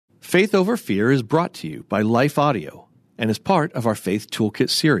Faith Over Fear is brought to you by Life Audio and is part of our Faith Toolkit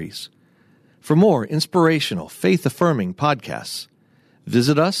series. For more inspirational, faith-affirming podcasts,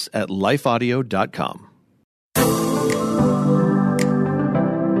 visit us at lifeaudio.com.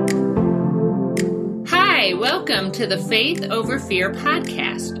 Hi, welcome to the Faith Over Fear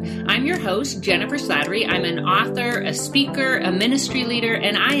podcast. I'm your host, Jennifer Slattery. I'm an author, a speaker, a ministry leader,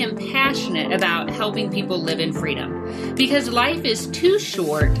 and I am passionate about helping people live in freedom. Because life is too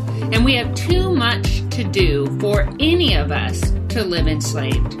short and we have too much to do for any of us to live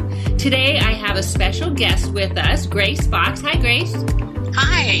enslaved. Today, I have a special guest with us, Grace Fox. Hi, Grace.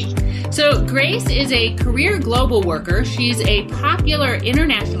 Hi. So Grace is a career global worker. She's a popular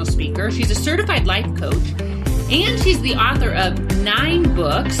international speaker. She's a certified life coach. And she's the author of 9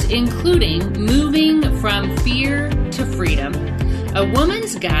 books, including Moving from Fear to Freedom, A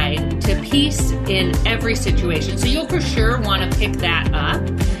Woman's Guide to Peace in Every Situation. So you'll for sure want to pick that up.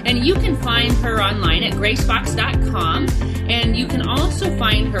 And you can find her online at gracefox.com. And you can also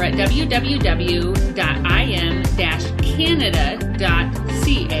find her at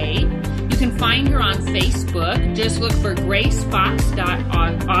www.im-canada.ca. You can find her on Facebook. Just look for Grace Fox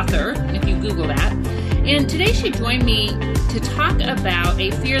author if you Google that. And today she joined me to talk about a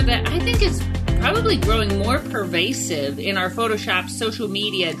fear that I think is probably growing more pervasive in our Photoshop social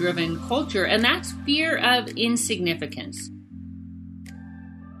media driven culture, and that's fear of insignificance.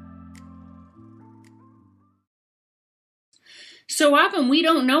 So often we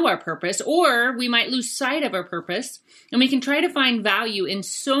don't know our purpose, or we might lose sight of our purpose, and we can try to find value in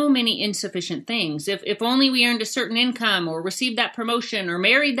so many insufficient things. If only we earned a certain income, or received that promotion, or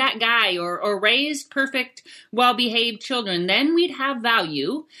married that guy, or raised perfect, well-behaved children, then we'd have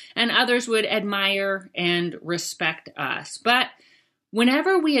value, and others would admire and respect us. But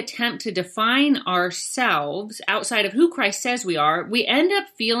whenever we attempt to define ourselves outside of who Christ says we are, we end up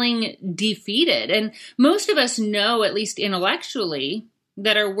feeling defeated. And most of us know, at least intellectually,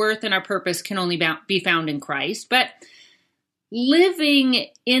 that our worth and our purpose can only be found in Christ. But living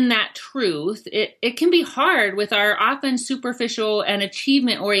in that truth, it can be hard with our often superficial and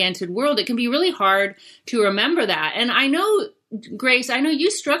achievement-oriented world. It can be really hard to remember that. And I know, Grace,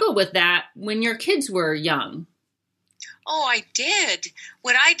 you struggled with that when your kids were young. Oh, I did.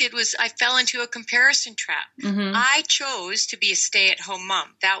 What I did was I fell into a comparison trap. Mm-hmm. I chose to be a stay-at-home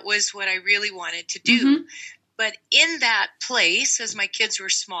mom. That was what I really wanted to do. Mm-hmm. But in that place, as my kids were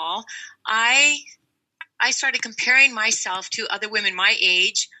small, I started comparing myself to other women my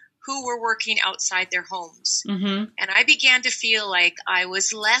age who were working outside their homes. Mm-hmm. And I began to feel like I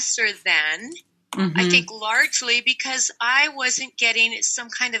was lesser than. Mm-hmm. I think largely because I wasn't getting some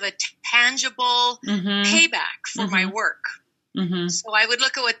kind of a tangible payback for my work. Mm-hmm. So I would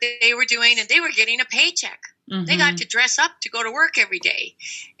look at what they were doing, and they were getting a paycheck. Mm-hmm. They got to dress up to go to work every day.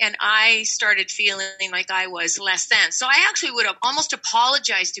 And I started feeling like I was less than. So I actually would have almost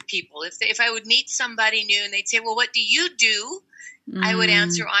apologized to people. If I would meet somebody new and they'd say, well, what do you do? Mm-hmm. I would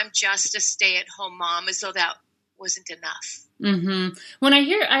answer, I'm just a stay-at-home mom, as though that wasn't enough. Mm-hmm. When I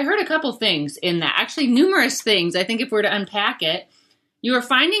heard a couple things in that, actually numerous things. I think if we're to unpack it, you were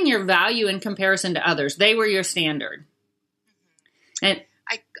finding your value in comparison to others. They were your standard. Mm-hmm. And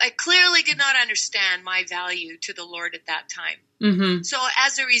I clearly did not understand my value to the Lord at that time. Mm-hmm. So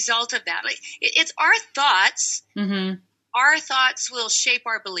as a result of that, it's our thoughts. Mm-hmm. Our thoughts will shape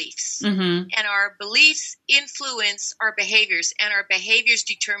our beliefs, mm-hmm. and our beliefs influence our behaviors, and our behaviors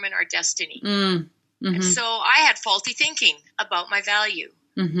determine our destiny. Mm-hmm. And so I had faulty thinking about my value.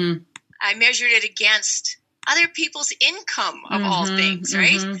 Mm-hmm. I measured it against other people's income of all things,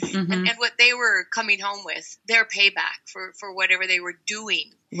 right? Mm-hmm. And what they were coming home with, their payback for whatever they were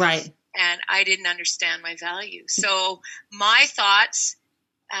doing. Right. And I didn't understand my value. So my thoughts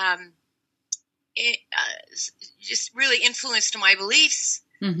just really influenced my beliefs.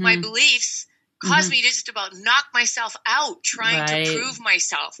 Mm-hmm. My beliefs caused me to just about knock myself out trying to prove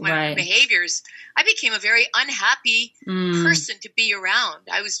myself, my behaviors. I became a very unhappy person to be around.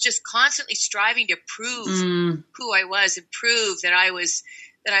 I was just constantly striving to prove who I was and prove that I was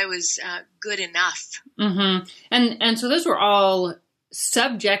good enough. Mm-hmm. And so those were all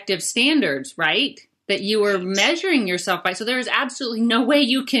subjective standards, right? That you were measuring yourself by. So there is absolutely no way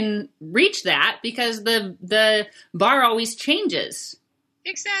you can reach that because the bar always changes.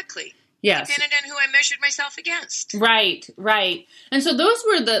 Exactly. Yes. Depending on who I measured myself against. Right. And so those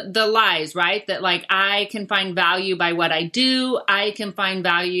were the lies, right? That like, I can find value by what I do. I can find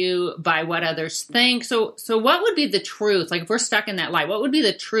value by what others think. So what would be the truth? Like if we're stuck in that lie, what would be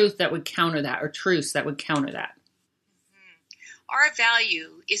the truth that would counter that, or truths that would counter that? Our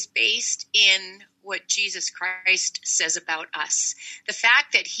value is based in what Jesus Christ says about us. The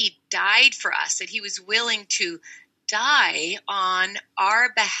fact that he died for us, that he was willing to die on our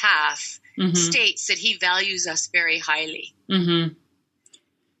behalf, states that he values us very highly. Mm-hmm.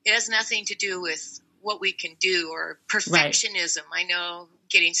 It has nothing to do with what we can do or perfectionism. Right. I know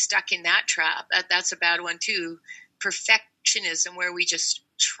getting stuck in that trap, that's a bad one too. Perfectionism, where we just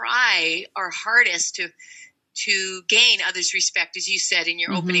try our hardest to gain others' respect, as you said in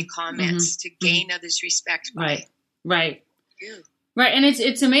your opening comments, to gain others' respect by you. Right. And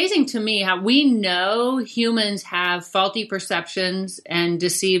it's amazing to me how we know humans have faulty perceptions and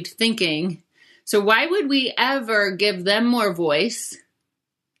deceived thinking. So why would we ever give them more voice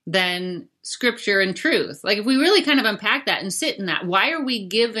than Scripture and truth? Like, if we really kind of unpack that and sit in that, why are we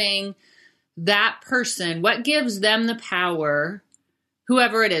giving that person, what gives them the power,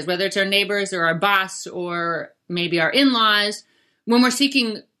 whoever it is, whether it's our neighbors or our boss or maybe our in-laws, when we're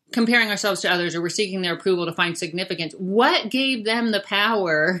comparing ourselves to others, or we're seeking their approval to find significance, what gave them the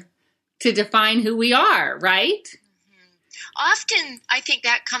power to define who we are, right? Often, I think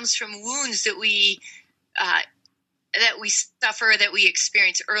that comes from wounds that we suffer, that we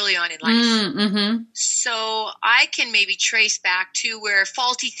experience early on in life. So I can maybe trace back to where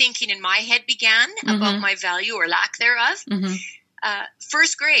faulty thinking in my head began about my value or lack thereof.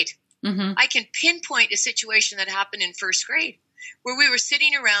 First grade. I can pinpoint a situation that happened in first grade where we were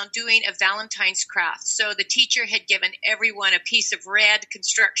sitting around doing a Valentine's craft. So the teacher had given everyone a piece of red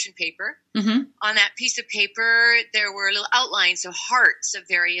construction paper. On that piece of paper, there were little outlines of hearts of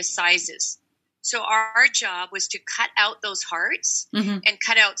various sizes. So our job was to cut out those hearts and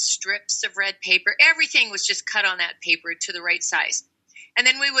cut out strips of red paper. Everything was just cut on that paper to the right size. And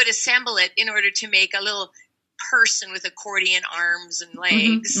then we would assemble it in order to make a little person with accordion arms and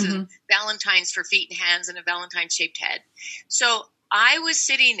legs, and Valentines for feet and hands, and a Valentine-shaped head. So I was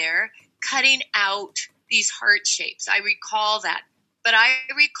sitting there cutting out these heart shapes. I recall that. But I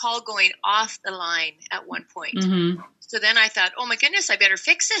recall going off the line at one point. So then I thought, oh my goodness, I better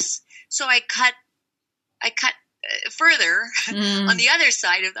fix this. So I cut further on the other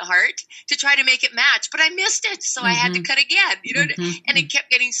side of the heart to try to make it match, but I missed it. So I had to cut again, and it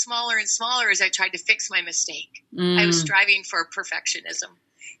kept getting smaller and smaller as I tried to fix my mistake. I was striving for perfectionism.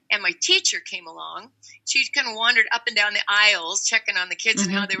 And my teacher came along. She kind of wandered up and down the aisles, checking on the kids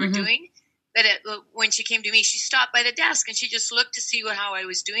and how they were doing. But when she came to me, she stopped by the desk and she just looked to see how I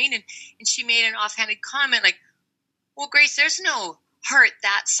was doing. And she made an offhanded comment like, well, Grace, there's no heart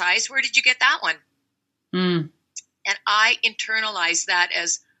that size. Where did you get that one? And I internalized that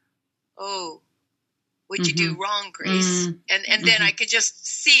as, oh, what'd you do wrong, Grace? And then I could just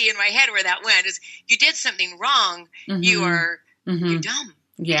see in my head where that went is, you did something wrong. You're dumb.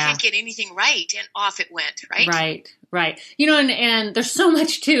 You can't get anything right. And off it went, right? Right. And there's so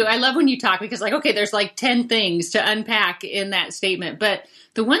much too. I love when you talk because there's 10 things to unpack in that statement. But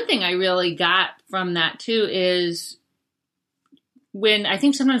the one thing I really got from that too is I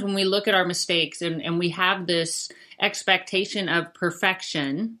think sometimes when we look at our mistakes and we have this expectation of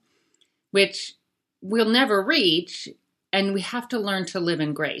perfection, which we'll never reach, and we have to learn to live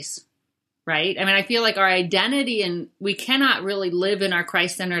in grace. Right? I mean, I feel like our identity, and we cannot really live in our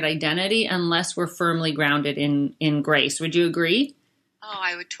Christ-centered identity unless we're firmly grounded in grace. Would you agree? Oh,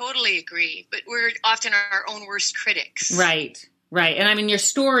 I would totally agree. But we're often our own worst critics. Right. And I mean, your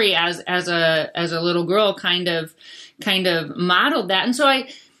story as a little girl kind of modeled that. And so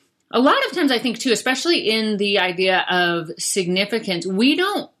a lot of times I think too, especially in the idea of significance, we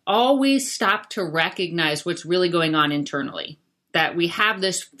don't always stop to recognize what's really going on internally. That we have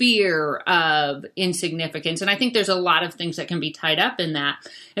this fear of insignificance. And I think there's a lot of things that can be tied up in that.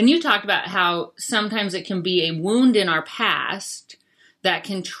 And you talked about how sometimes it can be a wound in our past that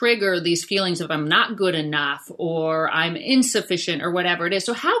can trigger these feelings of I'm not good enough or I'm insufficient or whatever it is.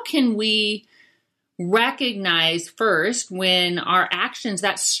 So how can we recognize first when our actions,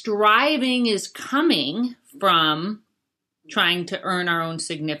 that striving is coming from trying to earn our own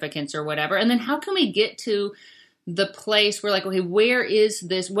significance or whatever? And then how can we get to the place where okay, where is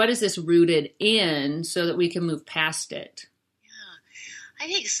this? What is this rooted in so that we can move past it? Yeah. I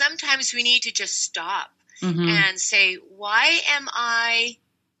think sometimes we need to just stop and say, why am I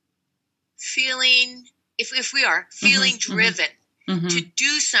feeling, if we are feeling driven to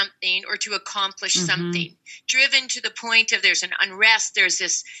do something or to accomplish something, driven to the point of there's an unrest, there's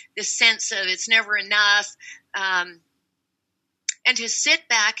this sense of it's never enough, and to sit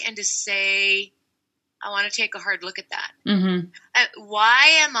back and to say, I want to take a hard look at that. Why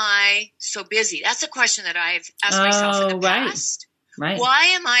am I so busy? That's a question that I've asked myself in the past. Right. Why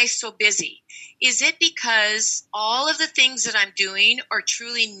am I so busy? Is it because all of the things that I'm doing are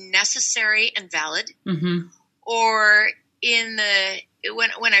truly necessary and valid? Mm-hmm. Or when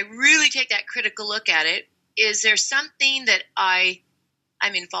I really take that critical look at it, is there something that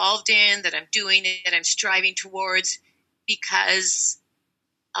I'm involved in, that I'm doing, that I'm striving towards because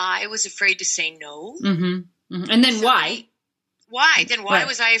I was afraid to say no? Mm-hmm. Mm-hmm. And then why? Why? Then why right.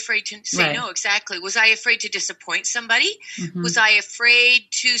 was I afraid to say right. no? Exactly. Was I afraid to disappoint somebody? Mm-hmm. Was I afraid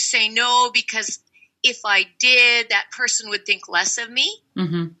to say no because if I did, that person would think less of me?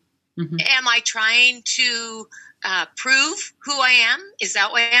 Mm-hmm. Mm-hmm. Am I trying to prove who I am? Is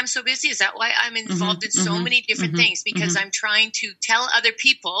that why I'm so busy? Is that why I'm involved in so many different things? Because I'm trying to tell other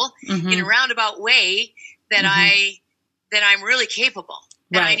people in a roundabout way that I'm really capable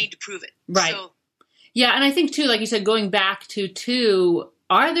and right. I need to prove it. Right. So, yeah, and I think too, like you said, going back to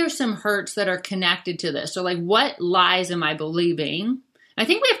are there some hurts that are connected to this? So like, what lies am I believing? I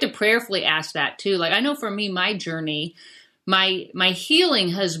think we have to prayerfully ask that too. Like, I know for me, my journey, my healing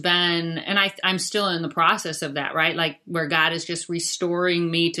has been, and I'm still in the process of that, right? Like where God is just restoring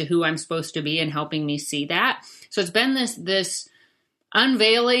me to who I'm supposed to be and helping me see that. So it's been this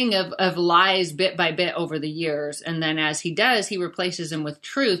unveiling of lies bit by bit over the years. And then as he does, he replaces them with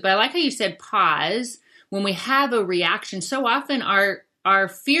truth. But I like how you said pause when we have a reaction. So often our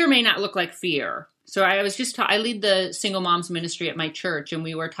fear may not look like fear. So I was I lead the single moms ministry at my church, and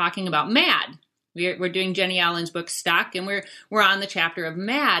we were talking about MAD. We're doing Jenny Allen's book Stuck, and we're on the chapter of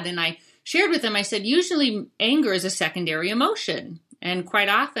MAD. And I shared with them, I said, usually anger is a secondary emotion, and quite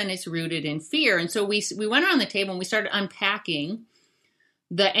often it's rooted in fear. And so we went around the table and we started unpacking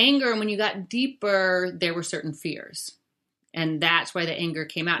the anger. And when you got deeper, there were certain fears, and that's why the anger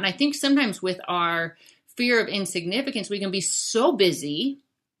came out. And I think sometimes with our fear of insignificance, we can be so busy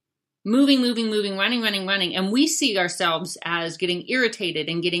moving, running, and we see ourselves as getting irritated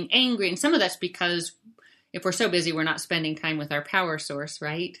and getting angry. And some of that's because if we're so busy, we're not spending time with our power source,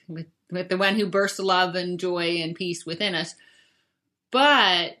 right? With the one who bursts love and joy and peace within us.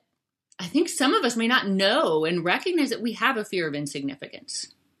 But I think some of us may not know and recognize that we have a fear of insignificance.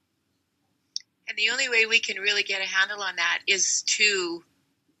 And the only way we can really get a handle on that is to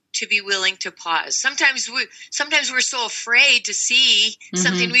be willing to pause. Sometimes we're so afraid to see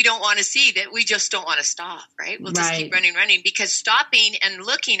something we don't want to see that we just don't want to stop, right? We'll just keep running because stopping and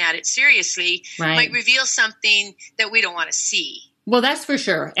looking at it seriously might reveal something that we don't want to see. Well, that's for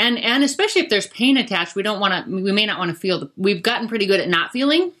sure. And especially if there's pain attached, we may not want to feel we've gotten pretty good at not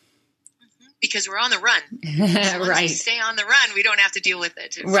feeling. Because we're on the run. So once we stay on the run, we don't have to deal with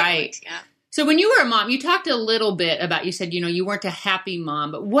it. Right. Yeah. So when you were a mom, you talked a little bit about, you said, you weren't a happy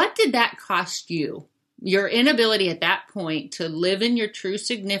mom, but what did that cost you? Your inability at that point to live in your true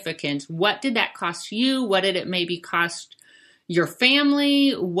significance. What did that cost you? What did it maybe cost your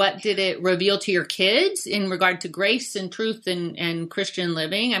family? What did it reveal to your kids in regard to grace and truth and Christian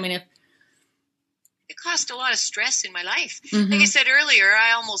living? I mean, it cost a lot of stress in my life. Like I said earlier,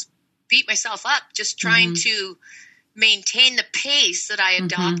 I almost beat myself up just trying to maintain the pace that I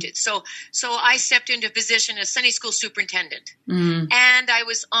adopted. So I stepped into a position as Sunday school superintendent, and I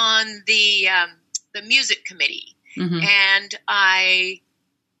was on the music committee, and I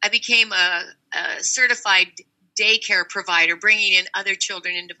became a certified daycare provider, bringing in other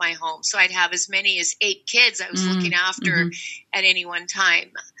children into my home. So I'd have as many as 8 kids I was looking after at any one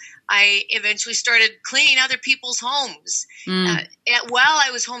time. I eventually started cleaning other people's homes while I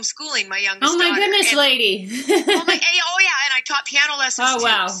was homeschooling my youngest daughter. Oh, my goodness, lady. And I taught piano lessons too.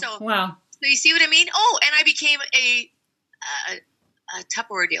 Wow. So you see what I mean? Oh, and I became a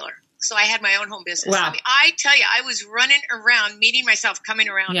Tupperware dealer. So I had my own home business. Wow. I mean, I tell you, I was running around, meeting myself, coming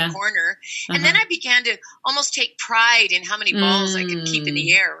around the corner. And then I began to almost take pride in how many balls I could keep in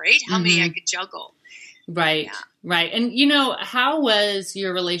the air, right? How many I could juggle. Right. Yeah. Right. And, how was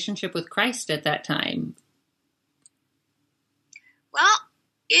your relationship with Christ at that time? Well,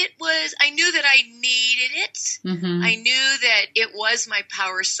 I knew that I needed it. I knew that it was my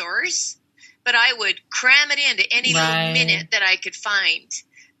power source, but I would cram it into any little minute that I could find.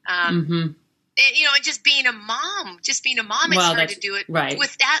 And, just being a mom, it's hard to do it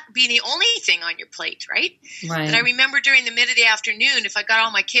with that being the only thing on your plate, right? And I remember during the mid of the afternoon, if I got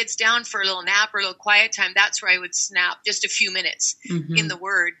all my kids down for a little nap or a little quiet time, that's where I would snap just a few minutes in the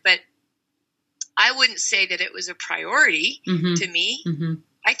Word. But I wouldn't say that it was a priority to me.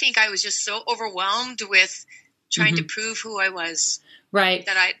 I think I was just so overwhelmed with trying to prove who I was. Right.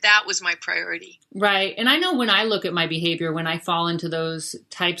 That was my priority. Right. And I know when I look at my behavior, when I fall into those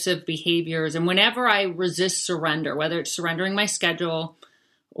types of behaviors, and whenever I resist surrender, whether it's surrendering my schedule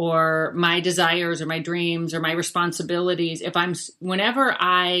or my desires or my dreams or my responsibilities, whenever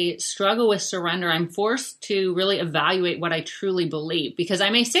I struggle with surrender, I'm forced to really evaluate what I truly believe, because I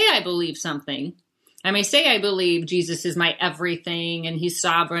may say I believe something. I may say I believe Jesus is my everything and he's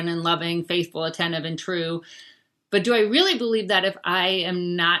sovereign and loving, faithful, attentive, and true. But do I really believe that if I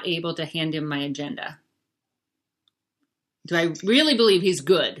am not able to hand him my agenda? Do I really believe he's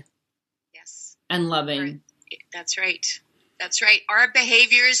good? Yes. And loving? That's right. That's right. Our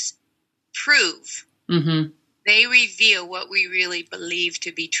behaviors prove. Mm-hmm. They reveal what we really believe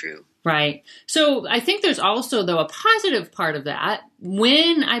to be true. Right. So I think there's also, though, a positive part of that.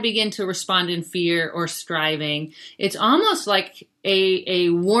 When I begin to respond in fear or striving, it's almost like a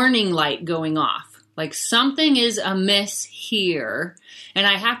warning light going off. Like something is amiss here. And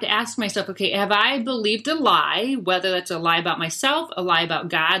I have to ask myself, okay, have I believed a lie, whether that's a lie about myself, a lie about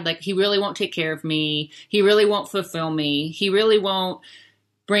God, like he really won't take care of me, he really won't fulfill me, he really won't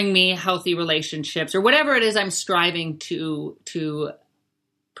bring me healthy relationships, or whatever it is I'm striving to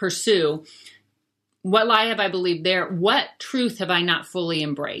pursue. What lie have I believed there? What truth have I not fully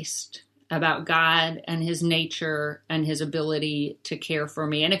embraced about God and his nature and his ability to care for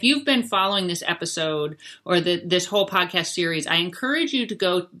me? And if you've been following this episode or this whole podcast series, I encourage you to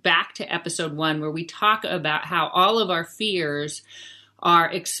go back to episode 1, where we talk about how all of our fears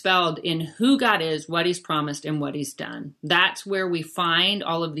are expelled in who God is, what he's promised, and what he's done. That's where we find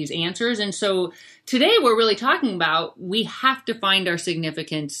all of these answers. And so today we're really talking about, we have to find our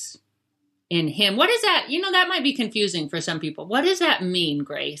significance in him. What is that? That might be confusing for some people. What does that mean,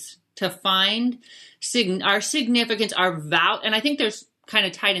 Grace? To find our significance, our value, and I think there's kind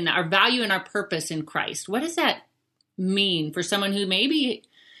of tied in that, our value and our purpose in Christ. What does that mean for someone who maybe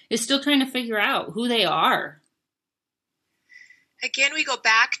is still trying to figure out who they are? Again, we go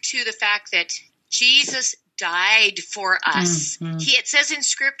back to the fact that Jesus died for us. Mm-hmm. It says in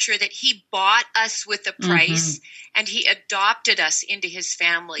Scripture that he bought us with a price, and he adopted us into his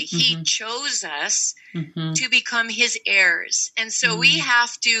family. He chose us to become his heirs. And so we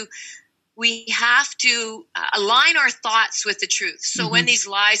have to align our thoughts with the truth. So when these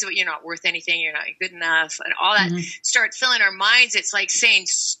lies about you're not worth anything, you're not good enough, and all that start filling our minds, it's like saying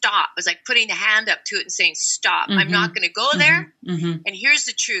stop. It's like putting the hand up to it and saying stop. I'm not going to go there. And here's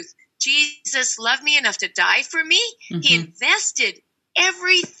the truth. Jesus loved me enough to die for me. He invested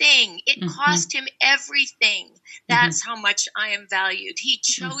everything. It cost him everything. That's how much I am valued. He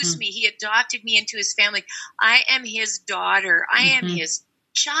chose me. He adopted me into his family. I am his daughter. I am his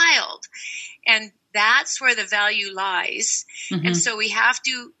child. And that's where the value lies. And so we have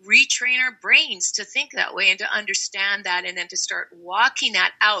to retrain our brains to think that way and to understand that, and then to start walking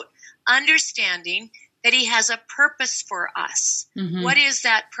that out, understanding that he has a purpose for us. What is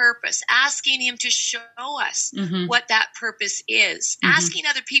that purpose? Asking him to show us what that purpose is. Asking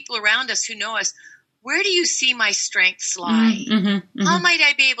other people around us who know us, where do you see my strengths lie? How might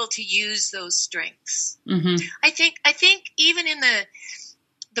I be able to use those strengths? I think even in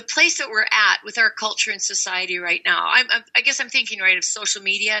the place that we're at with our culture and society right now, I guess I'm thinking right of social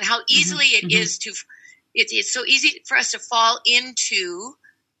media and how easily it is to, it's so easy for us to fall into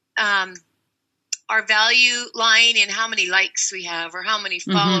our value lying in how many likes we have, or how many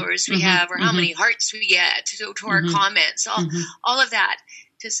followers we have, or how many hearts we get to our comments, all of that.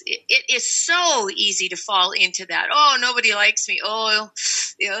 It is so easy to fall into that. Oh, nobody likes me. Oh,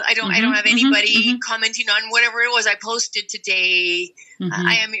 I don't have anybody commenting on whatever it was I posted today.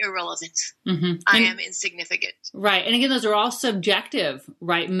 I am irrelevant. I am insignificant. Right. And again, those are all subjective,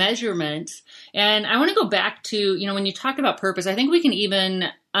 right, measurements. And I want to go back to, when you talk about purpose, I think we can even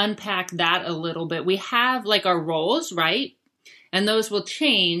unpack that a little bit. We have like our roles, right? And those will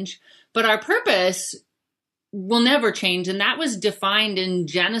change, but our purpose will never change. And that was defined in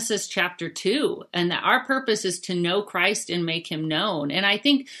Genesis chapter 2. And that our purpose is to know Christ and make him known. And I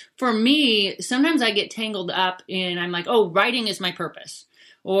think for me, sometimes I get tangled up in, I'm like, oh, writing is my purpose,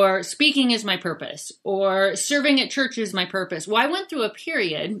 or speaking is my purpose, or serving at church is my purpose. Well, I went through a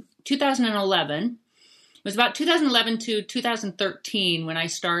period, 2011, it was about 2011 to 2013 when I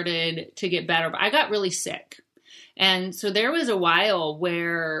started to get better. But I got really sick. And so there was a while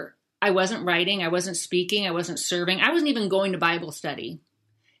where I wasn't writing, I wasn't speaking, I wasn't serving. I wasn't even going to Bible study.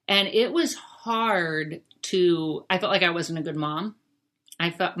 And it was hard I felt like I wasn't a good mom. I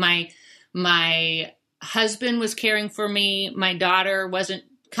felt my husband was caring for me. My daughter wasn't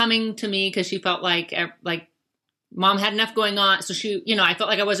coming to me because she felt like mom had enough going on. So I felt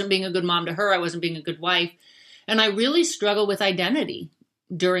like I wasn't being a good mom to her. I wasn't being a good wife. And I really struggled with identity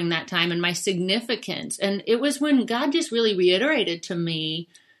during that time and my significance. And it was when God just really reiterated to me,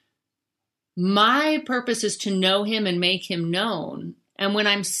 my purpose is to know him and make him known. And when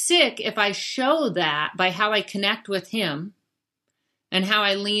I'm sick, if I show that by how I connect with him and how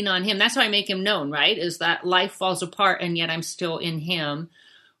I lean on him, that's how I make him known, right? Is that life falls apart and yet I'm still in him.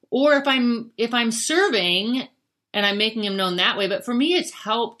 Or if I'm serving and I'm making him known that way. But for me, it's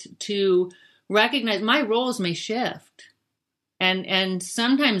helped to recognize my roles may shift. And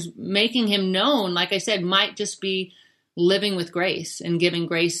sometimes making him known, like I said, might just be living with grace and giving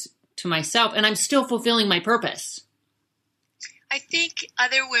grace to myself. And I'm still fulfilling my purpose. I think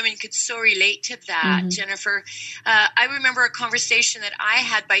other women could so relate to that, Jennifer. I remember a conversation that I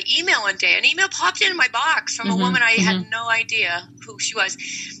had by email one day. An email popped into my box from a woman I had no idea who she was.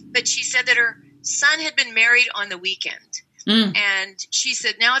 But she said that her son had been married on the weekend. And she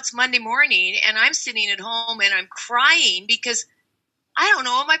said, now it's Monday morning and I'm sitting at home and I'm crying because I don't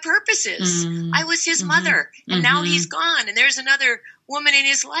know what my purpose is. I was his mother and now he's gone and there's another woman in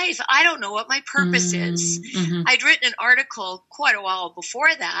his life. I don't know what my purpose is. I'd written an article quite a while before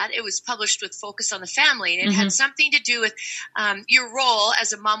that. It was published with Focus on the Family, and it had something to do with your role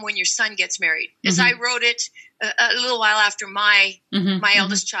as a mom when your son gets married. As I wrote it a little while after my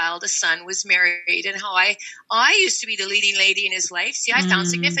eldest child, a son, was married, and how I used to be the leading lady in his life. See, I found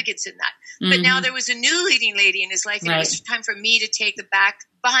significance in that. But now there was a new leading lady in his life, and it was time for me to take the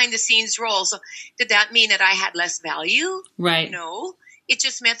behind the scenes role. So did that mean that I had less value? Right. No. It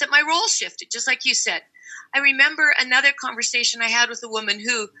just meant that my role shifted, just like you said. I remember another conversation I had with a woman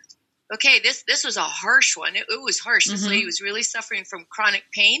who, this was a harsh one. It was harsh. This lady was really suffering from chronic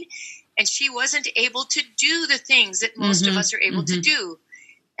pain, and she wasn't able to do the things that most of us are able to do.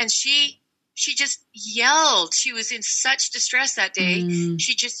 And she just yelled. She was in such distress that day.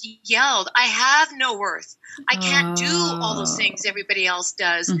 She just yelled, I have no worth. I can't do all those things everybody else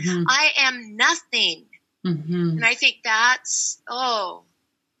does. I am nothing. And I think that's what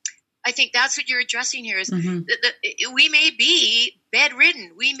you're addressing here is that we may be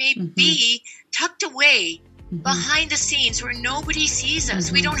bedridden. We may be tucked away behind the scenes where nobody sees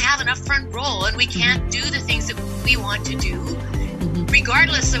us. We don't have enough front row and we can't do the things that we want to do,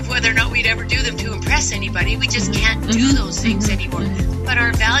 regardless of whether or not we'd ever do them to impress anybody. We just can't do those things anymore. But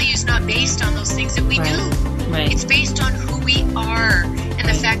our value's not based on those things that we do. It's based on who we are and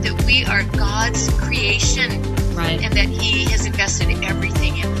the fact that we are God's creation and that he has invested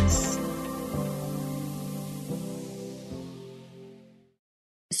everything in us.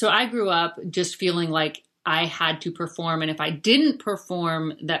 So I grew up just feeling like I had to perform, and if I didn't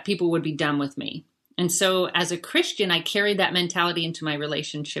perform, that people would be done with me. And so as a Christian, I carried that mentality into my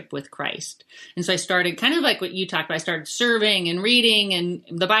relationship with Christ. And so I started kind of like what you talked about. I started serving and reading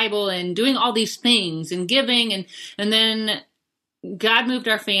and the Bible and doing all these things and giving. And then God moved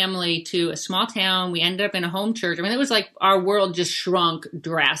our family to a small town. We ended up in a home church. I mean, it was like our world just shrunk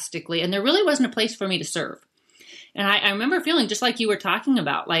drastically. And there really wasn't a place for me to serve. And I remember feeling just like you were talking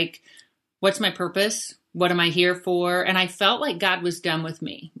about, like, what's my purpose? What am I here for? And I felt like God was done with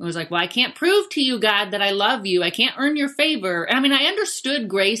me. It was like, well, I can't prove to you, God, that I love you. I can't earn your favor. And I mean, I understood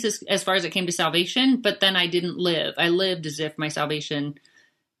grace as far as it came to salvation, but then I didn't live. I lived as if my salvation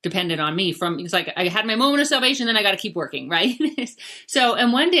depended on me. It's like I had my moment of salvation, then I got to keep working, right? So,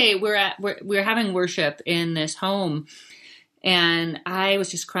 and one day we're having worship in this home, and I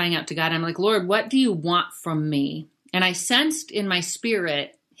was just crying out to God. I'm like, Lord, what do you want from me? And I sensed in my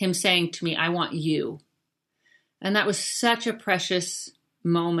spirit him saying to me, I want you. And that was such a precious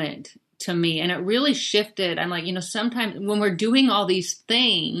moment to me. And it really shifted. I'm like, sometimes when we're doing all these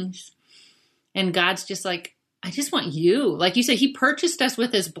things and God's just like, I just want you. Like you said, he purchased us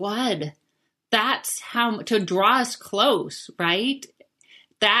with his blood. That's how to draw us close, right?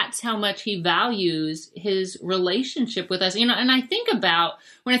 That's how much he values his relationship with us. And when I think about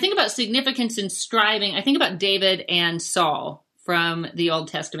significance and striving, I think about David and Saul from the Old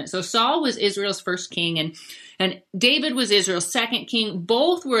Testament. So Saul was Israel's first king, and David was Israel's second king.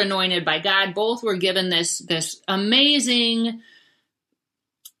 Both were anointed by God. Both were given this amazing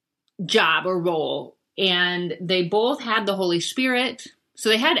job or role, and they both had the Holy Spirit. So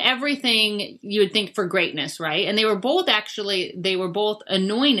they had everything you would think for greatness, right? And they were both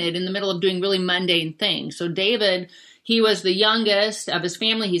anointed in the middle of doing really mundane things. So David, he was the youngest of his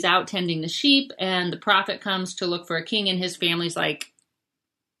family. He's out tending the sheep, and the prophet comes to look for a king, and his family's like,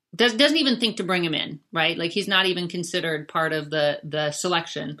 doesn't even think to bring him in, right? Like he's not even considered part of the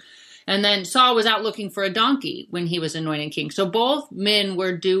selection. And then Saul was out looking for a donkey when he was anointed king. So both men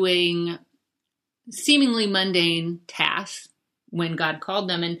were doing seemingly mundane tasks when God called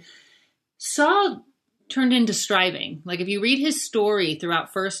them. And Saul turned into striving. Like if you read his story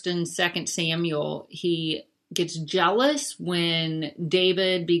throughout 1st and 2nd Samuel, he gets jealous when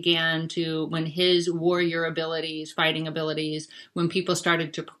David when his warrior abilities, fighting abilities, when people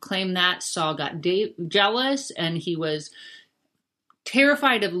started to proclaim that, Saul got jealous, and he was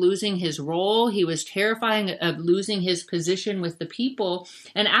terrified of losing his role. He was terrified of losing his position with the people.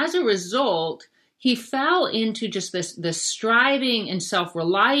 And as a result, he fell into just this striving and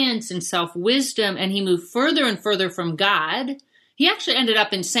self-reliance and self-wisdom, and he moved further and further from God. He actually ended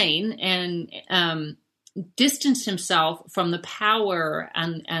up insane and distanced himself from the power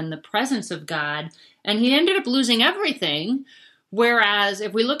and the presence of God, and he ended up losing everything. Whereas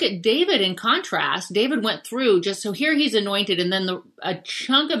if we look at David in contrast, David went through so here he's anointed, and then a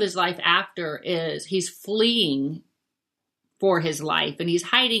chunk of his life after is he's fleeing for his life, and he's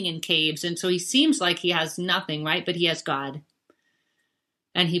hiding in caves. And so he seems like he has nothing, right? But he has God.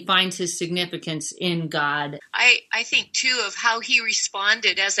 And he finds his significance in God. I think, too, of how he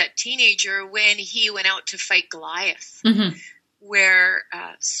responded as a teenager when he went out to fight Goliath, where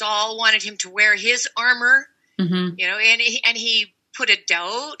Saul wanted him to wear his armor. And he put a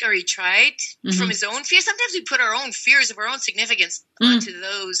doubt, or he tried from his own fear. Sometimes we put our own fears of our own significance onto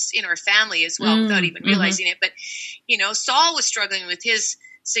those in our family as well, without even realizing it. But, Saul was struggling with his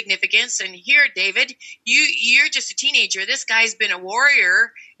significance. And here, David, you're just a teenager. This guy's been a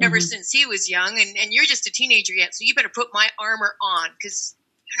warrior ever since he was young, and you're just a teenager yet. So you better put my armor on, because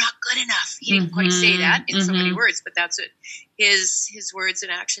you're not good enough. He didn't quite say that in so many words, but that's what his words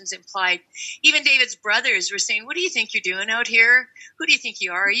and actions implied. Even David's brothers were saying, what do you think you're doing out here? Who do you think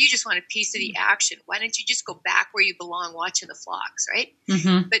you are? You just want a piece of the action. Why don't you just go back where you belong, watching the flocks, right?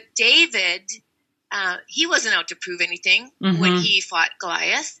 But David, he wasn't out to prove anything when he fought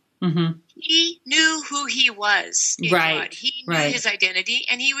Goliath. He knew who he was in God. He knew his identity,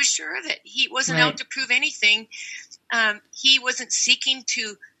 and he was sure of it. He wasn't out to prove anything. He wasn't seeking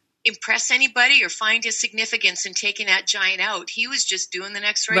to impress anybody or find his significance in taking that giant out. He was just doing the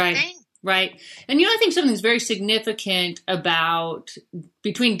next right thing. Right. And, I think something's very significant about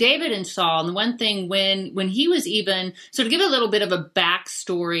between David and Saul. And the one thing when he was even, so to give a little bit of a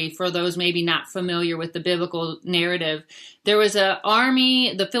backstory for those maybe not familiar with the biblical narrative, there was an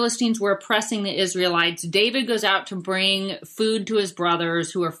army, the Philistines were oppressing the Israelites. David goes out to bring food to his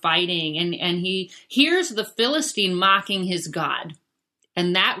brothers who are fighting, and he hears the Philistine mocking his God.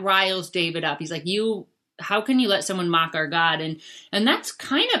 And that riles David up. He's like, how can you let someone mock our God? And that's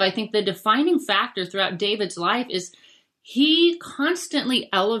kind of, I think, the defining factor throughout David's life is he constantly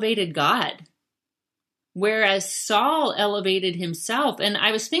elevated God, whereas Saul elevated himself. And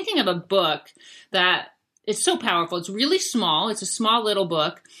I was thinking of a book that it's so powerful. It's really small. It's a small little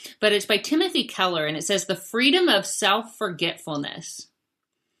book, but it's by Timothy Keller, and it says The Freedom of Self-Forgetfulness.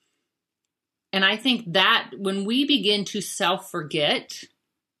 And I think that when we begin to self-forget,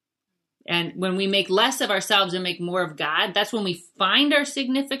 and when we make less of ourselves and make more of God, that's when we find our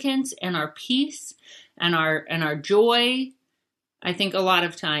significance and our peace and our joy, I think, a lot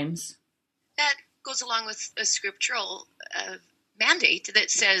of times. That goes along with a scriptural mandate that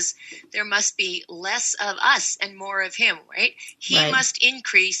says there must be less of us and more of him, right? He must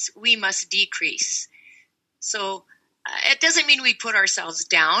increase, we must decrease. So it doesn't mean we put ourselves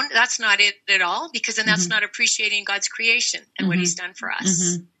down. That's not it at all, because then that's not appreciating God's creation and what he's done for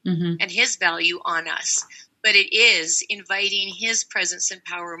us and his value on us. But it is inviting his presence and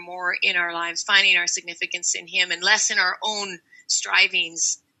power more in our lives, finding our significance in him and less in our own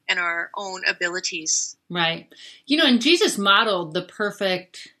strivings and our own abilities. Right. And Jesus modeled the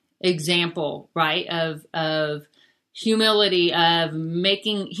perfect example, right, of humility,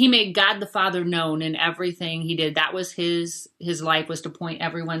 he made God the Father known in everything he did. That was his life, was to point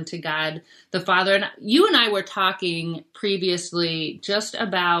everyone to God the Father. And you and I were talking previously just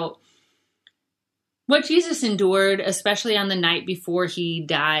about what Jesus endured, especially on the night before he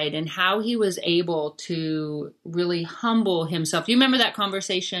died, and how he was able to really humble himself. Do you remember that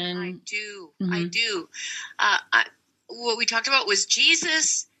conversation? I do. I do. What we talked about was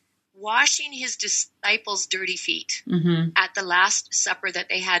Jesus washing his disciples' dirty feet at the Last Supper that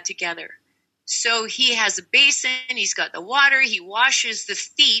they had together. So he has a basin, he's got the water, he washes the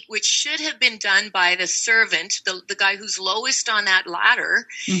feet, which should have been done by the servant, the guy who's lowest on that ladder,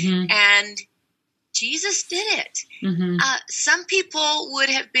 and Jesus did it. Some people would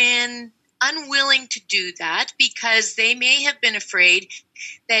have been unwilling to do that because they may have been afraid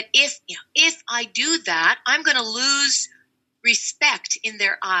that if I do that, I'm going to lose respect in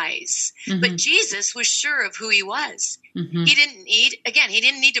their eyes. But Jesus was sure of who he was. He didn't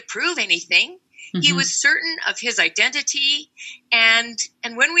need to prove anything. He was certain of his identity. And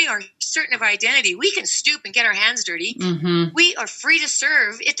when we are certain of our identity. We can stoop and get our hands dirty. Mm-hmm. We are free to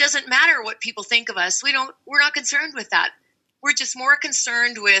serve. It doesn't matter what people think of us. We're not concerned with that. We're just more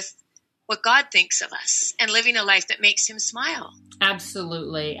concerned with what God thinks of us and living a life that makes him smile.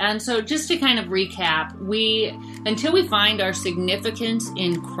 Absolutely. And so just to kind of recap, until we find our significance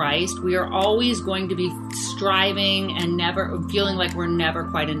in Christ, we are always going to be striving and never feeling like we're never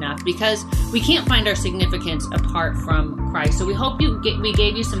quite enough, because we can't find our significance apart from Christ. So we hope we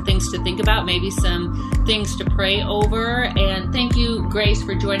gave you some things to think about, maybe some things to pray over. And thank you, Grace,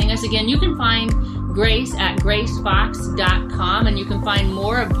 for joining us. Again, you can find Grace at gracefox.com, and you can find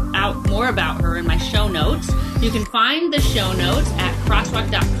more about her in my show notes. You can find the show notes at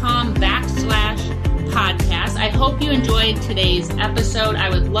crosswalk.com/podcast. I hope you enjoyed today's episode. I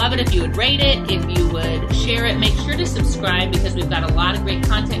would love it if you would rate it, if you would share it. Make sure to subscribe, because we've got a lot of great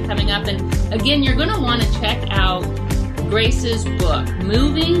content coming up. And again, you're going to want to check out Grace's book,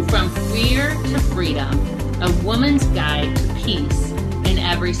 Moving from Fear to Freedom, A Woman's Guide to Peace in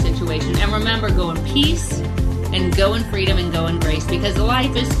Every Situation. And remember, go in peace and go in freedom and go in grace, because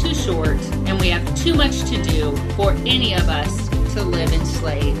life is too short and we have too much to do for any of us to live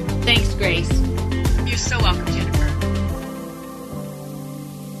enslaved. Thanks, Grace. You're so welcome, Jennifer.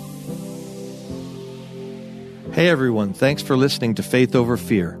 Hey everyone, thanks for listening to Faith Over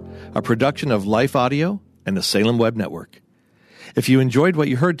Fear, a production of Life Audio and the Salem Web Network. If you enjoyed what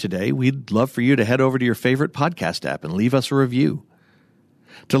you heard today, we'd love for you to head over to your favorite podcast app and leave us a review.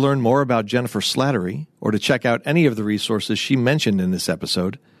 To learn more about Jennifer Slattery, or to check out any of the resources she mentioned in this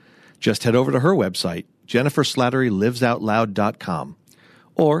episode, just head over to her website, jenniferslatterylivesoutloud.com,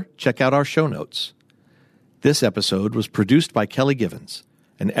 or check out our show notes. This episode was produced by Kelly Givens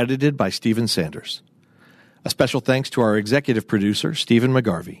and edited by Stephen Sanders. A special thanks to our executive producer, Stephen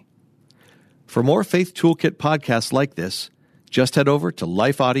McGarvey. For more Faith Toolkit podcasts like this, just head over to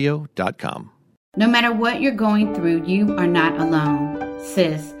lifeaudio.com. No matter what you're going through, you are not alone.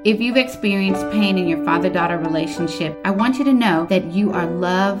 Sis, if you've experienced pain in your father-daughter relationship, I want you to know that you are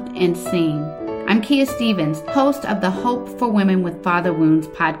loved and seen. I'm Kia Stevens, host of the Hope for Women with Father Wounds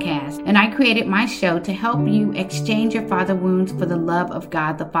podcast, and I created my show to help you exchange your father wounds for the love of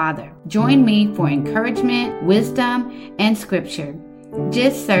God the Father. Join me for encouragement, wisdom, and scripture.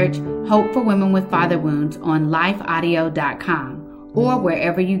 Just search Hope for Women with Father Wounds on lifeaudio.com or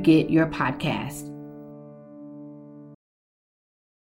wherever you get your podcast.